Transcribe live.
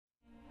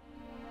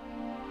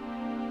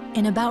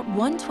In about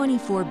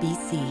 124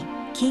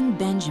 BC, King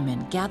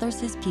Benjamin gathers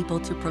his people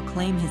to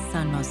proclaim his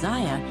son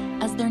Mosiah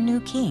as their new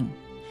king.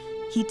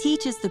 He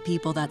teaches the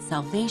people that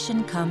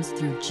salvation comes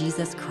through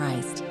Jesus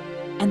Christ,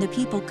 and the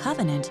people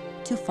covenant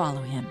to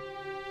follow him.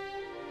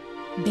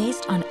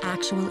 Based on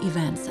actual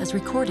events as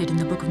recorded in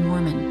the Book of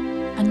Mormon,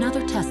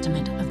 another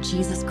testament of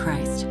Jesus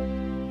Christ.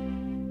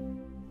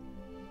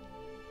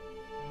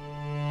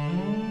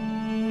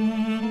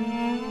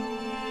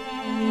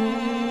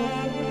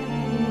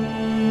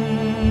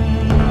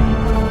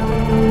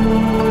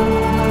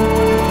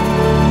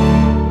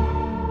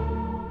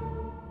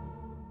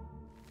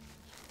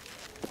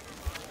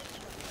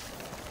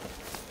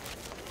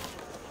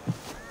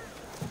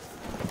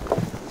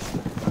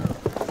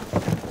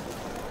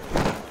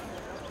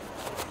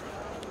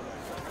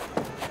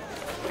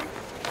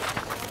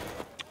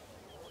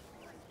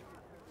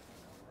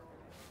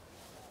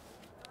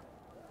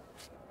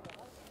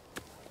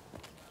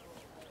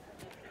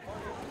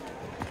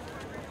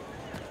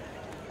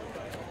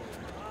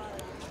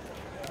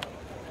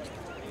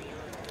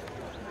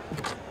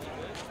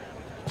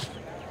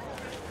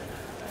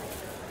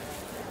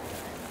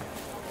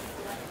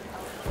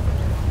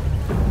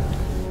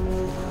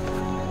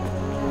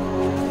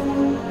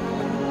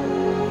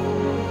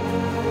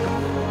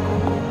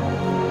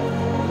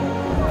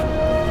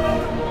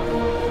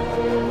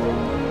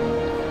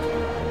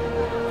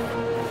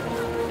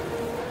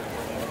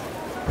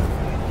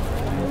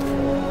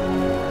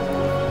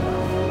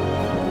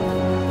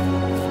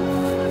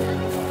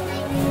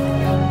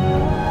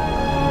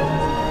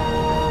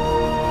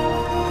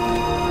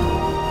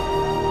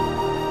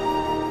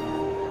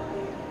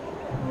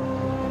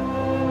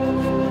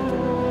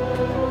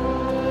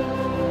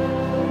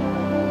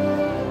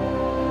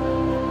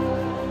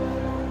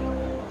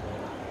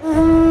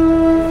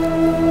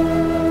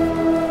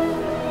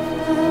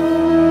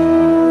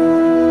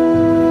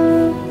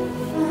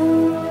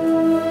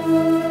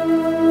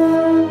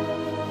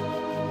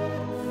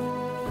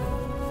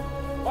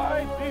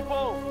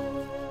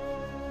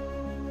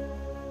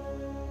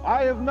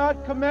 I have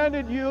not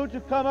commanded you to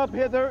come up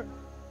hither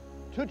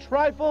to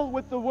trifle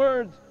with the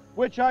words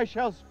which I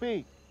shall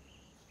speak,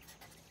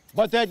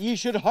 but that ye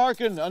should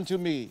hearken unto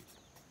me.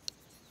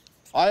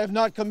 I have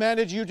not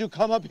commanded you to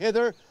come up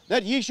hither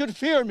that ye should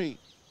fear me,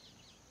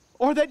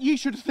 or that ye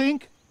should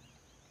think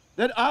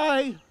that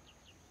I,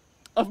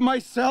 of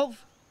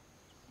myself,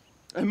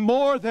 am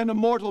more than a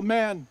mortal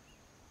man.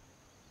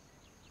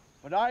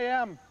 But I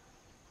am,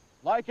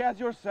 like as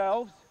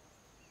yourselves,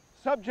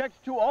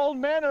 subject to all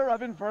manner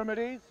of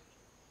infirmities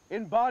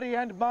in body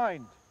and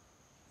mind.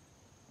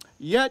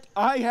 Yet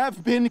I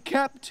have been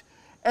kept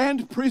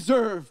and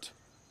preserved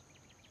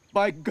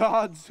by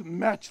God's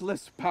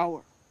matchless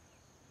power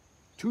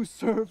to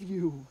serve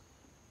you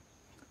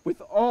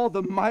with all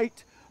the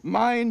might,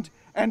 mind,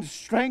 and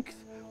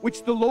strength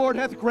which the Lord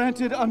hath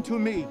granted unto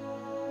me.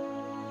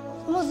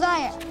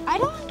 Mosiah, I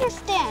don't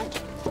understand.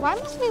 Why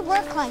must we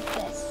work like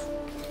this?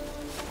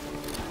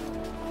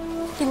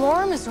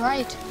 Elorum is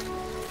right.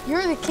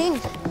 You're the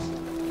king.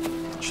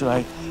 Should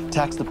I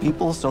tax the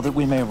people so that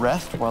we may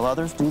rest while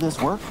others do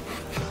this work?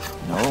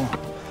 No.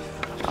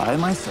 I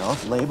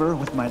myself labor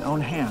with mine own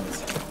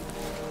hands,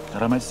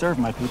 that I might serve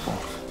my people.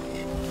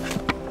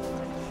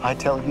 I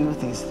tell you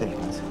these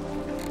things,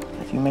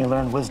 that you may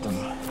learn wisdom,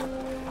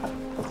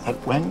 that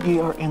when ye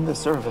are in the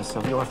service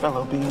of your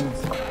fellow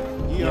beings,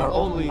 ye are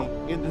only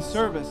in the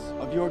service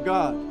of your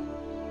God.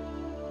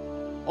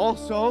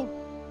 Also,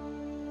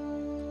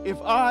 if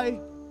I,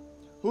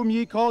 whom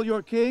ye call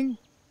your king,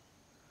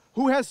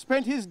 who has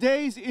spent his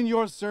days in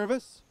your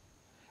service,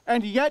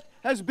 and yet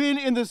has been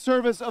in the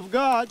service of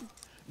God,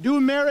 do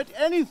merit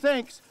any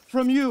thanks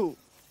from you,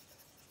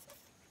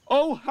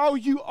 oh, how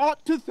you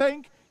ought to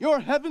thank your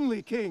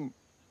heavenly King.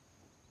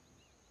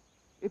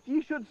 If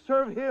ye should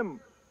serve him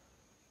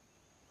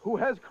who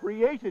has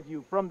created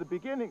you from the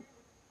beginning,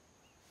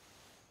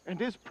 and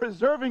is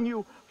preserving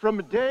you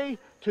from day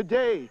to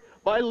day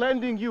by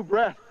lending you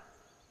breath,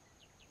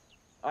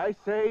 I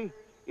say,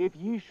 if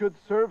ye should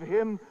serve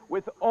him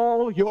with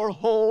all your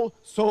whole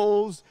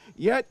souls,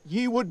 yet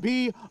ye would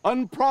be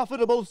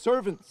unprofitable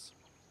servants.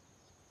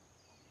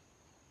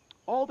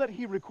 All that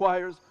he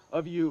requires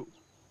of you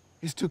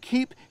is to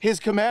keep his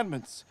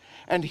commandments,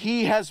 and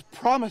he has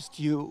promised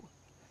you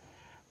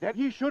that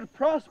ye should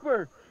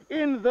prosper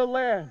in the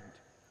land.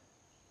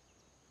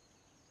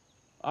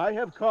 I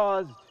have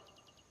caused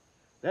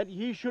that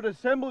ye should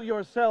assemble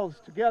yourselves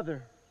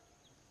together,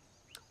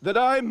 that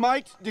I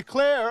might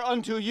declare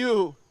unto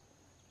you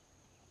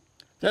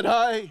that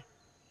I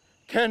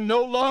can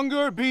no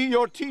longer be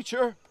your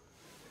teacher,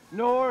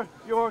 nor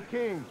your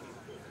king.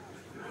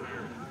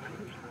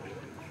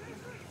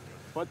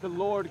 But the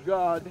Lord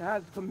God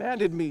has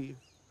commanded me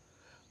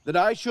that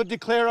I should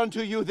declare unto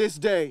you this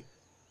day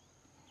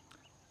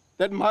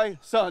that my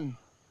son,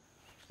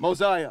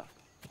 Mosiah,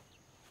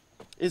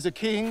 is a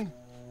king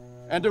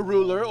and a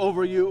ruler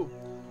over you.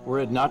 Were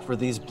it not for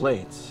these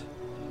plates,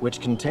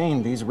 which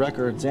contain these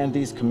records and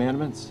these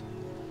commandments,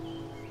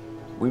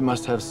 we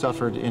must have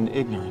suffered in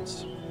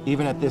ignorance.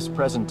 even at this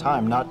present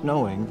time, not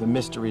knowing the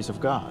mysteries of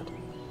God.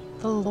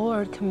 The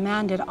Lord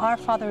commanded our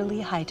father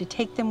Lehi to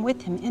take them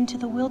with him into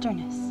the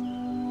wilderness.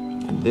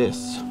 And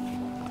this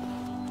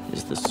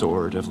is the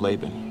sword of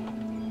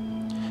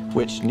Laban,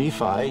 which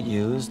Nephi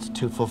used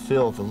to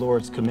fulfill the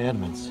Lord's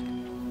commandments.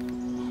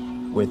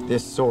 With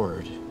this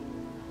sword,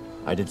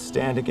 I did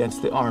stand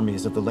against the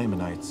armies of the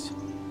Lamanites.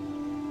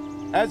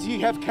 As ye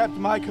have kept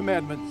my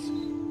commandments,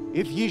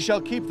 if ye shall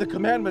keep the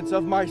commandments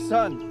of my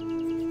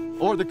son,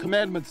 or the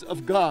commandments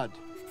of God,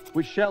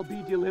 which shall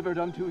be delivered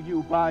unto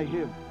you by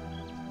him,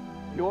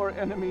 your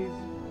enemies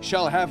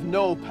shall have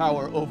no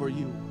power over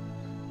you.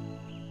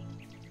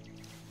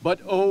 But,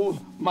 O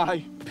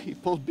my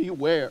people,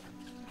 beware,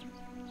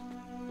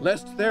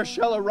 lest there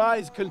shall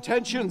arise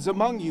contentions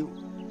among you,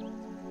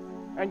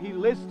 and ye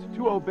list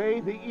to obey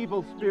the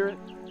evil spirit.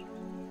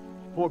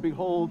 For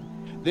behold,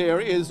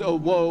 there is a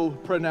woe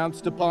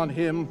pronounced upon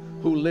him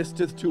who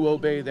listeth to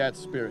obey that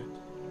spirit.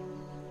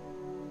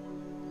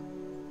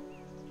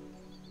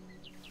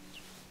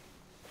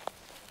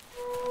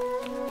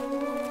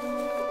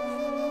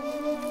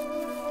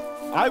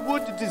 I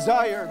would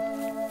desire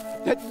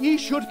that ye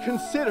should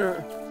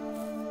consider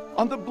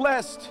on the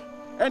blessed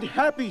and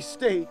happy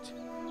state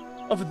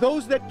of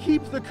those that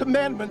keep the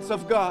commandments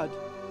of God.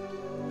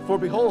 For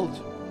behold,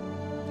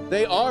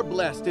 they are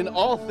blessed in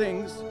all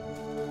things,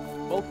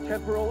 both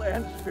temporal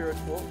and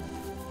spiritual.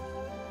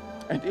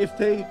 And if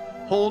they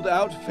hold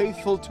out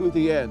faithful to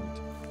the end,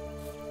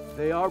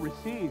 they are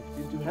received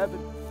into heaven,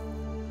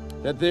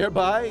 that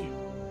thereby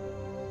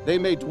they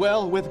may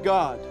dwell with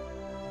God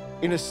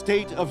in a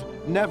state of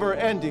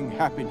never-ending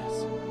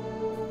happiness.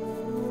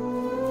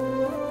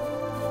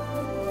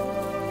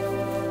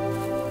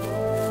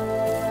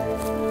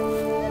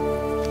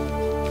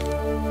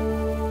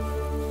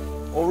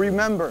 Oh,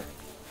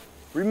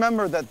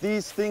 remember that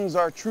these things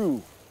are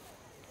true,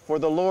 for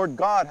the Lord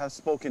God has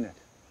spoken it.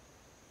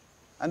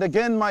 And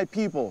again, my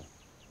people,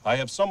 I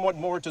have somewhat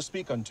more to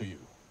speak unto you.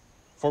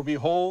 For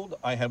behold,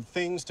 I have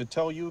things to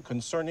tell you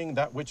concerning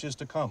that which is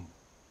to come.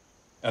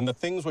 And the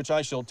things which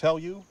I shall tell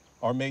you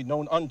are made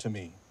known unto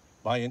me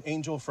by an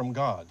angel from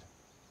God.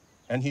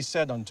 And he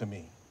said unto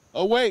me,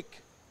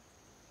 Awake,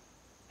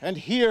 and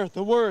hear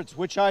the words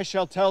which I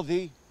shall tell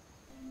thee.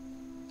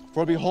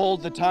 For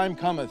behold, the time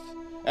cometh,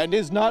 and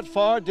is not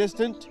far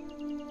distant,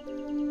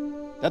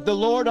 that the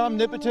Lord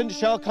omnipotent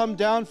shall come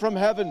down from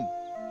heaven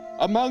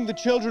among the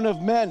children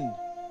of men,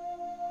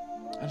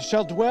 and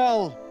shall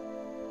dwell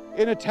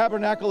in a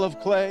tabernacle of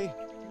clay,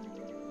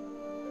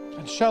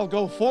 and shall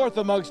go forth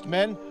amongst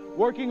men,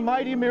 working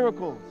mighty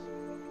miracles,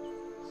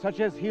 such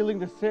as healing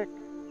the sick,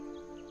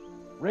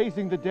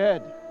 raising the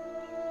dead,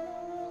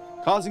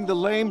 causing the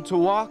lame to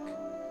walk,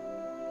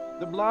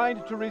 the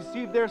blind to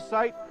receive their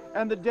sight,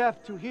 and the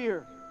deaf to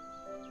hear.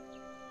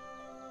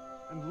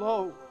 And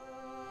lo,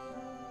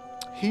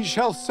 he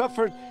shall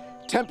suffer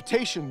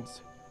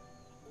temptations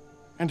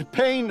and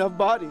pain of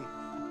body,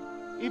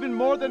 even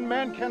more than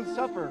man can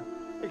suffer,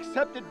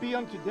 except it be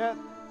unto death.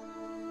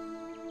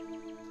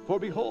 For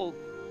behold,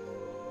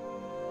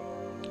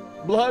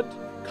 blood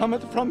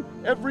cometh from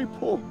every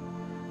pore.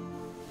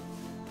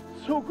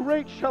 So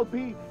great shall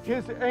be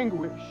his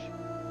anguish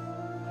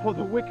for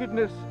the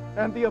wickedness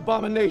and the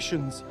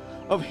abominations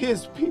of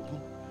his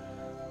people.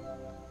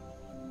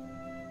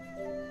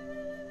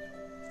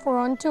 For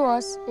unto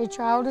us a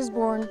child is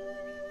born,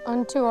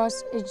 unto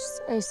us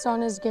a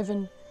son is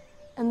given,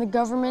 and the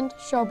government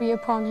shall be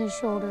upon his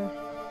shoulder.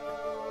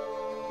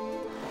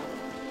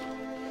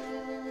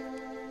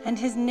 And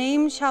his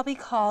name shall be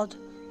called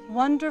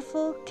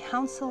Wonderful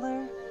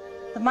Counselor,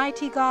 the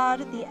Mighty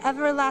God, the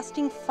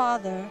Everlasting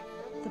Father,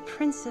 the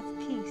Prince of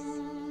Peace.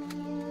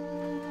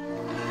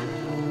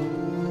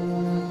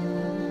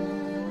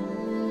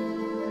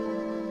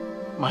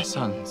 My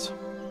sons,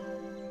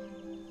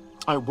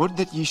 I would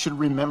that ye should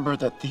remember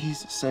that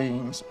these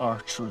sayings are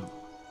true,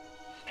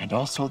 and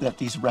also that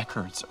these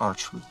records are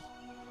true.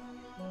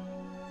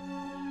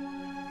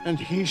 And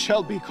he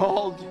shall be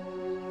called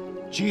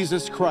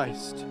Jesus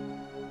Christ,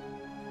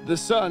 the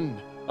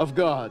Son of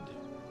God,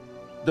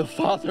 the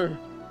Father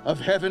of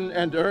heaven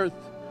and earth,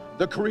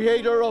 the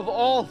Creator of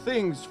all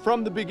things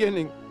from the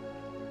beginning.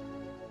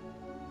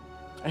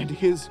 And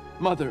his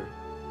mother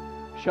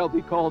shall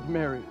be called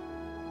Mary.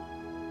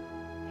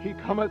 He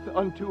cometh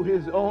unto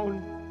his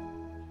own,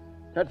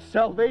 that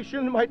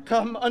salvation might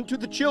come unto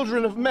the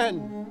children of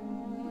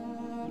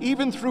men,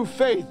 even through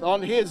faith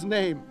on his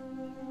name.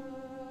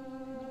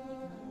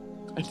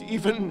 And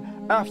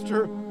even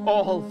after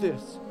all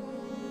this,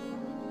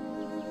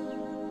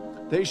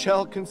 they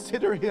shall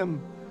consider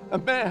him a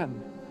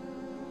man,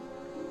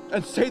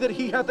 and say that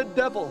he hath a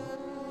devil,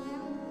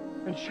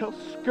 and shall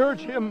scourge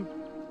him,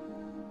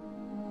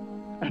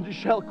 and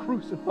shall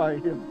crucify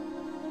him.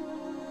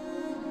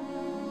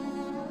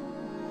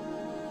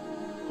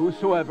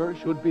 Whosoever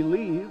should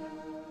believe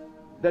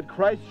that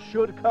Christ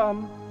should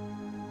come,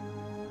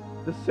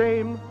 the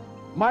same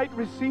might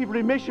receive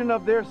remission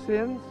of their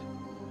sins,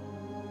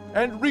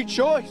 and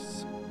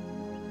rejoice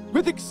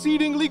with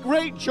exceedingly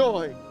great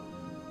joy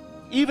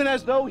even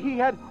as though he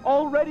had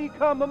already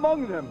come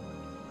among them.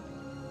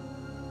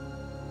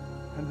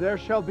 And there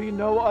shall be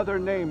no other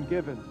name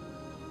given,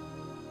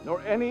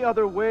 nor any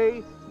other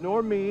way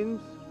nor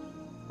means,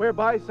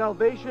 whereby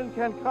salvation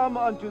can come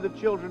unto the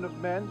children of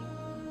men,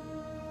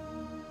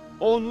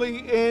 only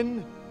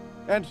in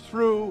and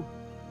through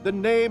the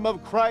name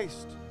of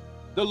Christ,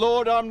 the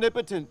Lord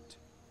omnipotent.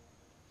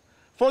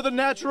 For the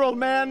natural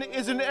man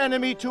is an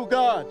enemy to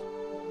God,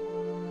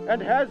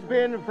 and has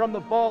been from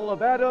the fall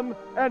of Adam,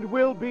 and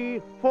will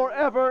be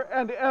forever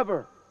and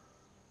ever,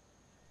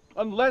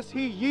 unless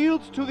he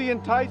yields to the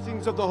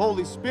enticings of the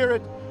Holy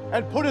Spirit,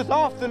 and putteth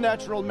off the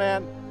natural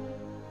man,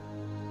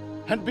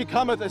 and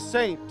becometh a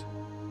saint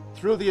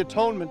through the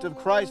atonement of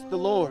Christ the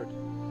Lord,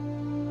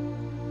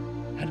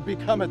 and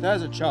becometh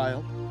as a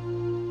child,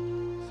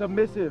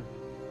 submissive,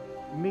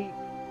 meek,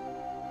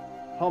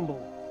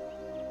 humble,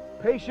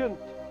 patient,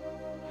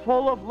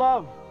 full of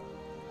love,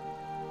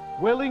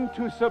 willing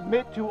to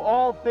submit to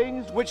all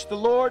things which the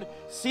Lord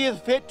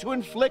seeth fit to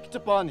inflict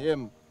upon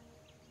him,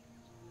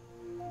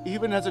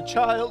 even as a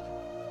child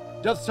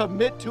doth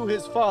submit to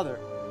his father.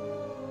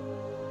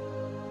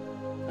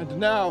 And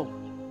now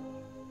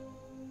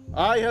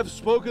I have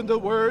spoken the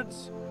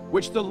words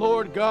which the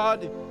Lord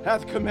God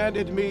hath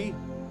commanded me,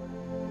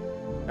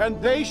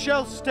 and they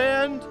shall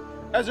stand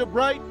as a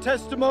bright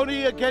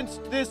testimony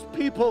against this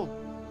people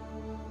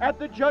at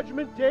the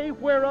judgment day,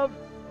 whereof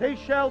they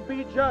shall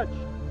be judged,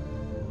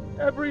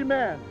 every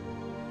man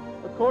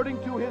according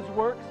to his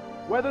works,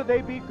 whether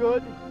they be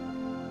good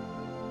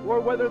or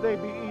whether they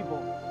be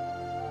evil.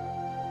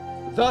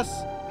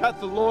 Thus hath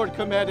the Lord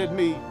commanded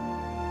me.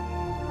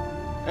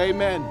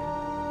 Amen.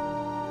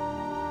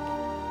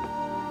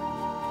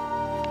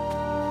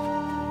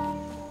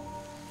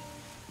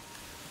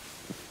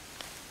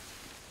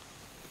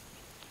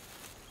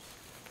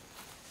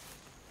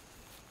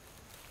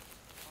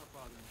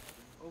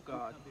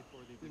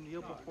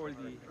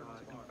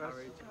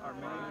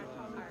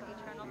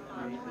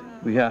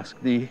 We ask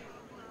thee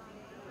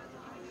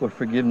for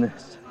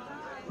forgiveness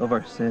of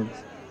our sins.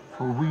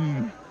 For we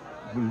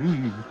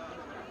believe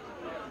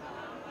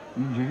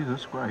in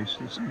Jesus Christ,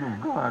 the Son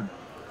of God.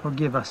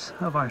 Forgive us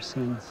of our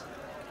sins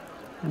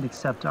and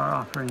accept our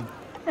offering.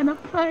 And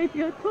apply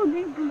the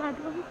atoning blood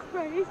of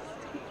Christ.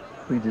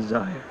 We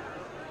desire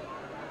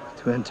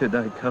to enter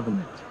thy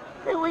covenant,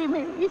 that we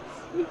may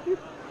receive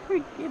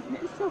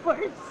forgiveness of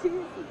our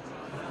sins.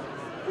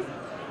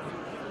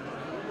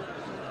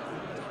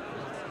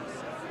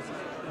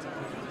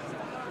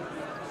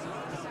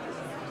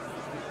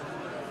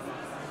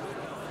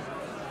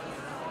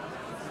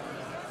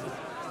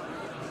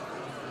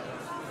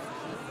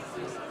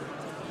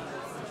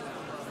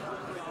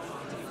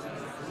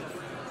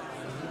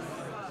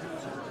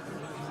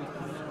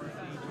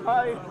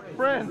 My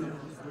friends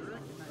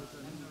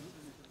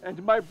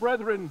and my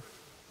brethren,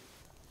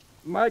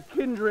 my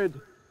kindred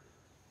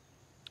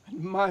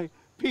and my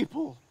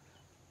people,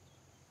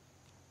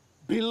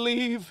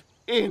 believe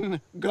in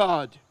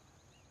God.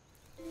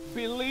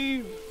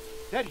 Believe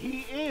that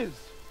He is,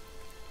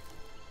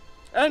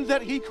 and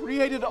that He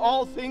created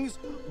all things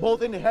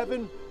both in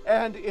heaven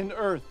and in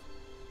earth.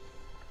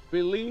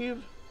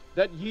 Believe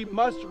that ye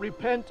must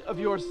repent of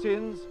your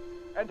sins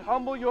and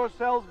humble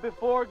yourselves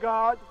before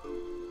God.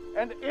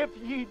 And if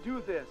ye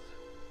do this,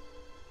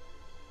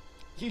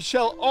 ye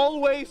shall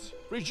always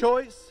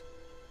rejoice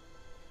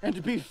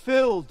and be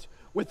filled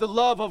with the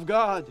love of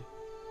God.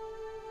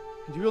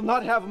 And you will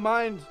not have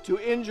mind to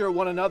injure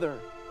one another,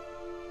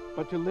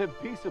 but to live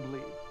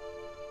peaceably.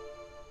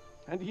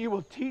 And ye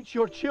will teach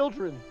your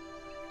children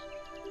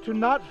to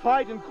not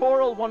fight and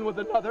quarrel one with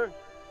another,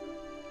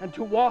 and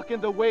to walk in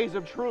the ways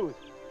of truth,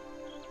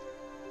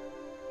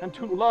 and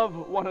to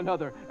love one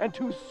another, and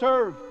to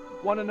serve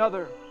one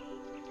another.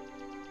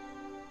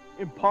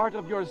 Impart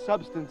of your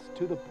substance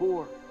to the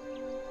poor,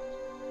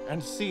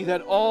 and see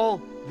that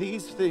all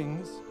these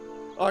things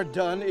are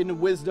done in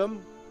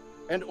wisdom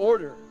and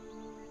order.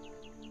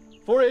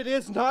 For it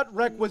is not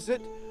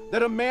requisite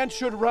that a man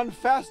should run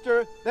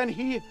faster than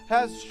he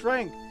has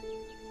strength.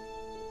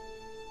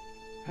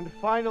 And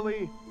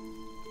finally,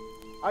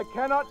 I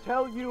cannot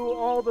tell you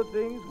all the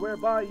things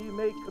whereby ye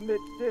may commit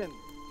sin.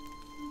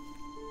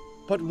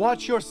 But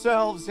watch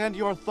yourselves and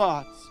your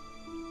thoughts,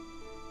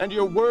 and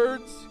your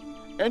words,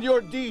 and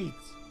your deeds,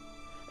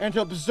 and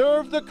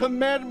observe the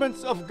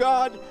commandments of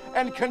God,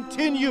 and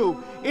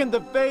continue in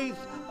the faith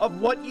of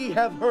what ye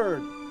have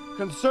heard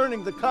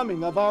concerning the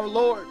coming of our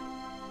Lord,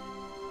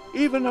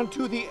 even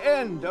unto the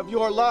end of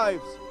your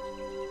lives.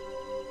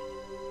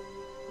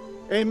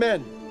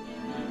 Amen.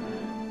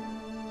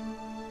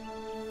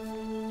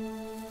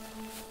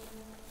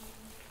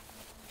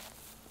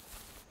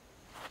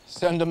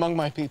 Send among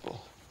my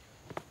people.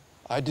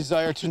 I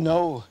desire to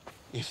know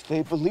if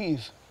they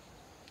believe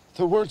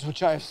the words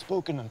which I have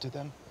spoken unto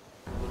them.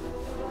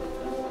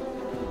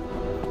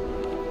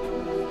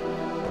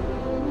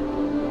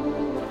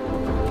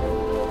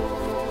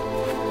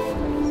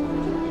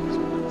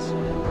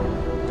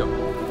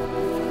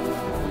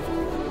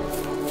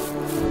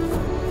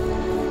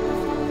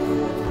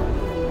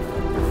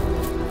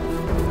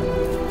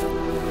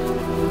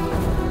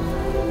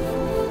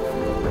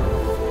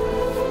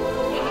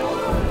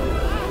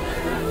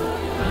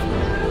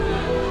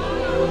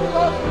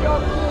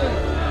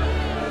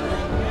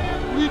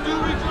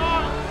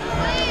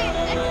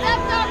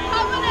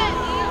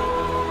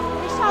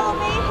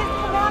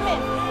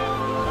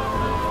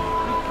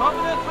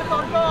 covenant with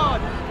our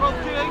God, O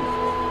King.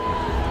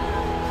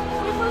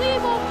 We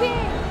believe, O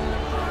King.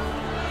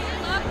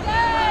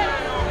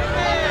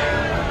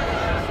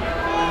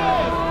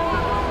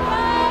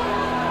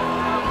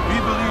 We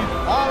believe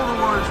all the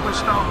words which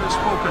thou hast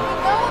spoken.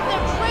 Go with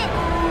their trip.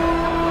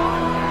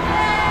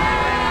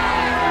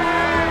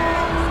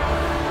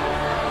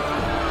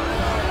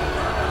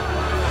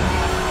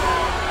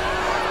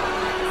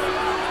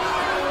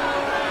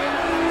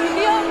 To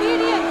be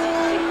obedient to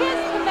his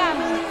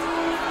commandments.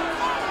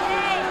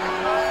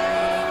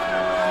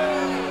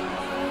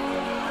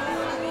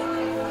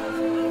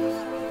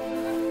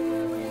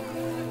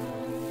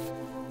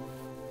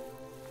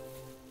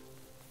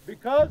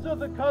 Because of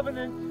the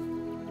covenant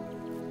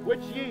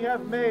which ye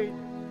have made,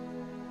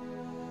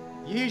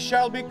 ye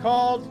shall be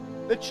called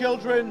the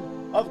children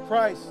of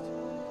Christ,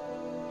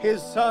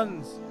 his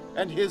sons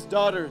and his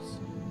daughters.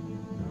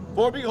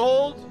 For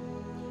behold,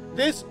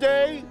 this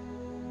day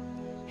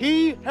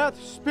he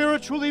hath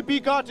spiritually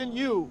begotten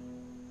you.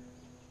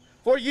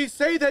 For ye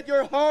say that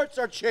your hearts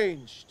are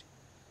changed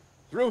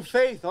through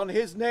faith on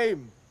his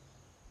name.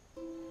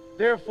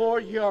 Therefore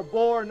ye are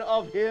born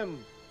of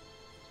him,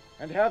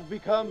 and have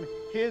become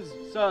his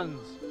sons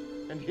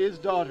and his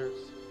daughters.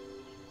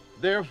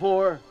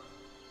 Therefore,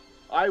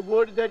 I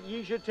would that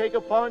ye should take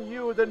upon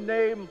you the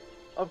name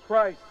of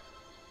Christ.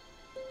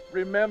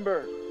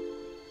 Remember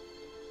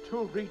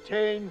to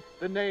retain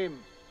the name,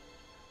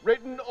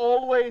 written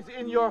always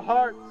in your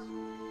hearts,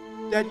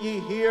 that ye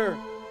hear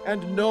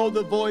and know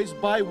the voice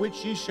by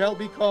which ye shall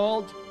be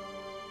called,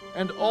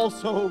 and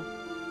also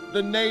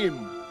the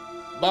name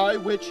by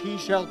which he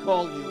shall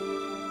call you.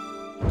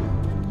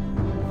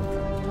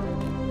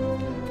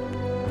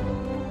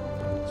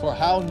 For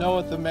how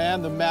knoweth the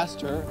man the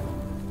master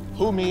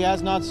whom he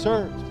has not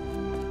served,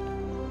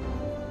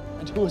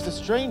 and who is a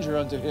stranger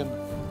unto him,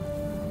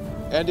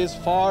 and is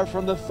far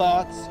from the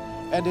thoughts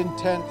and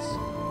intents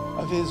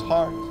of his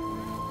heart?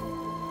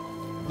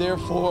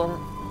 Therefore,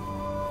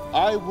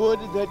 I would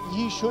that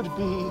ye should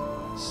be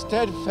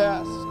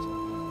steadfast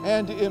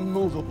and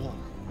immovable,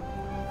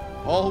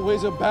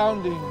 always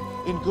abounding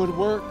in good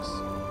works,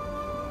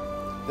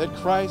 that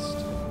Christ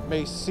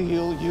may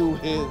seal you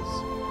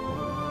his.